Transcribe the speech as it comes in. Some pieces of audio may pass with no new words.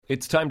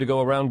It's time to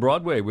go around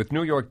Broadway with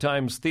New York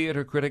Times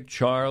theater critic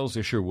Charles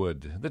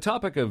Isherwood. The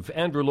topic of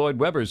Andrew Lloyd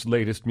Webber's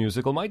latest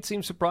musical might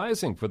seem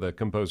surprising for the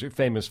composer,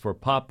 famous for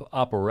pop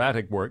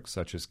operatic works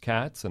such as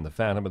Cats and The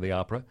Phantom of the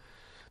Opera.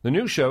 The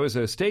new show is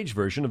a stage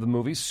version of the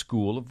movie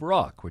School of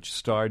Rock, which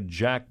starred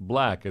Jack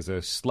Black as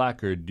a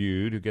slacker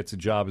dude who gets a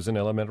job as an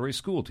elementary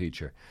school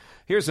teacher.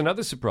 Here's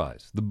another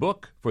surprise. The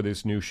book for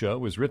this new show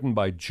was written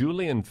by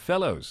Julian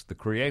Fellowes, the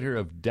creator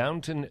of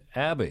Downton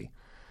Abbey.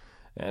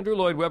 Andrew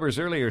Lloyd Webber's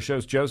earlier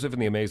shows, Joseph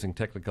and the Amazing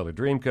Technicolor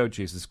Dreamcoat,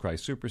 Jesus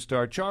Christ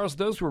Superstar. Charles,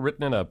 those were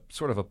written in a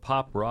sort of a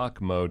pop-rock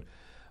mode,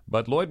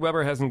 but Lloyd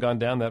Webber hasn't gone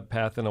down that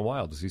path in a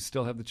while. Does he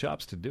still have the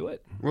chops to do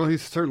it? Well, he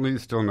certainly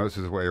still knows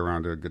his way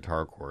around a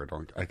guitar chord,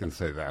 I can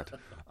say that.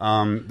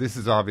 This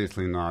is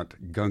obviously not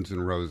Guns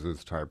N'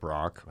 Roses type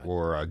rock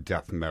or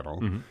death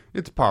metal. Mm-hmm.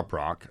 It's pop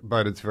rock,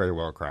 but it's very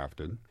well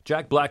crafted.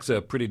 Jack Black's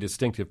a pretty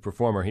distinctive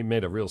performer. He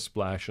made a real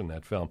splash in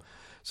that film.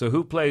 So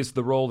who plays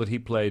the role that he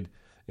played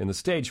in the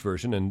stage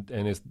version, and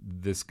is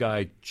this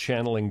guy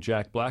channeling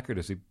Jack Black, or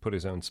does he put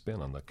his own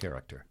spin on the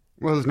character?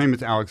 Well, his name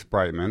is Alex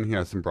Brightman. He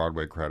has some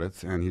Broadway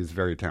credits, and he's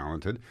very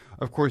talented.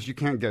 Of course, you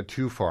can't get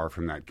too far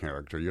from that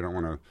character. You don't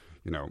want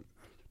to,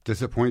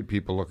 disappoint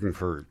people looking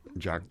for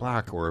Jack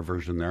Black or a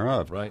version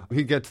thereof. Right.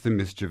 He gets the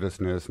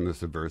mischievousness and the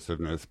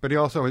subversiveness, but he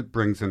also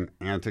brings an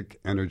antic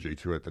energy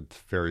to it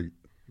that's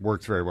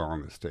works very well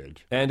on the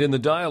stage. And in the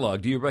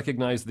dialogue, do you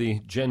recognize the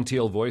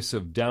genteel voice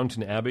of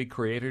Downton Abbey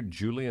creator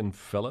Julian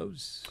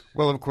Fellowes?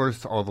 Well, of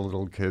course, all the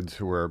little kids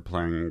who are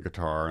playing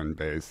guitar and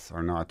bass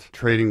are not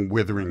trading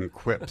withering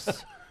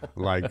quips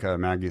like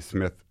Maggie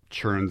Smith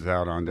churns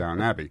out on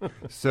Downton Abbey.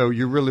 So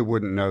you really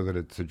wouldn't know that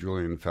it's a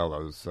Julian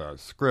Fellowes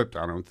script,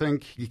 I don't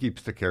think. He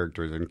keeps the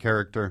characters in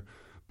character.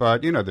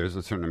 But, there's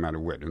a certain amount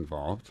of wit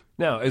involved.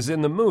 Now, as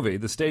in the movie,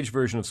 the stage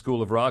version of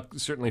School of Rock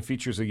certainly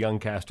features a young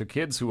cast of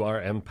kids who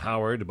are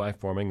empowered by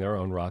forming their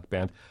own rock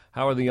band.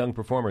 How are the young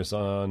performers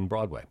on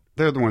Broadway?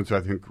 They're the ones who I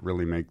think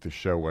really make the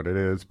show what it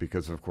is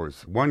because, of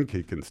course, one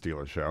kid can steal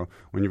a show.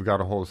 When you've got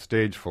a whole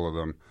stage full of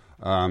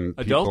them.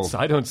 Adults?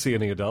 I don't see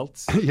any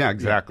adults. Yeah,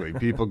 exactly.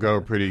 People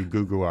go pretty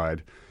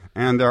goo-goo-eyed.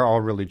 And they're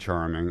all really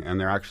charming, and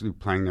they're actually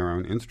playing their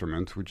own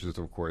instruments, which is,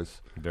 of course...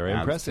 Very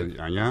impressive.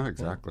 Yeah,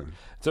 exactly. Yeah.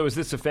 So is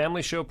this a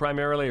family show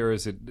primarily, or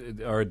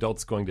are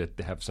adults going to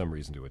have some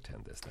reason to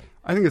attend this thing?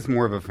 I think it's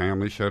more of a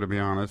family show, to be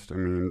honest. I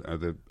mean,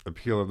 the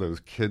appeal of those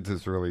kids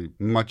is really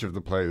much of the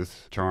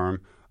play's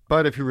charm.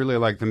 But if you really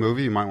like the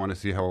movie, you might want to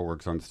see how it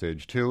works on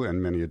stage, too,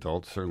 and many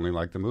adults certainly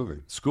like the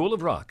movie. School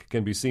of Rock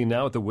can be seen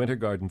now at the Winter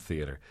Garden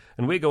Theater.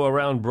 And we go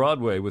around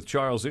Broadway with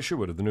Charles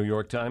Isherwood of the New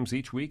York Times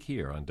each week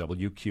here on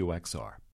WQXR.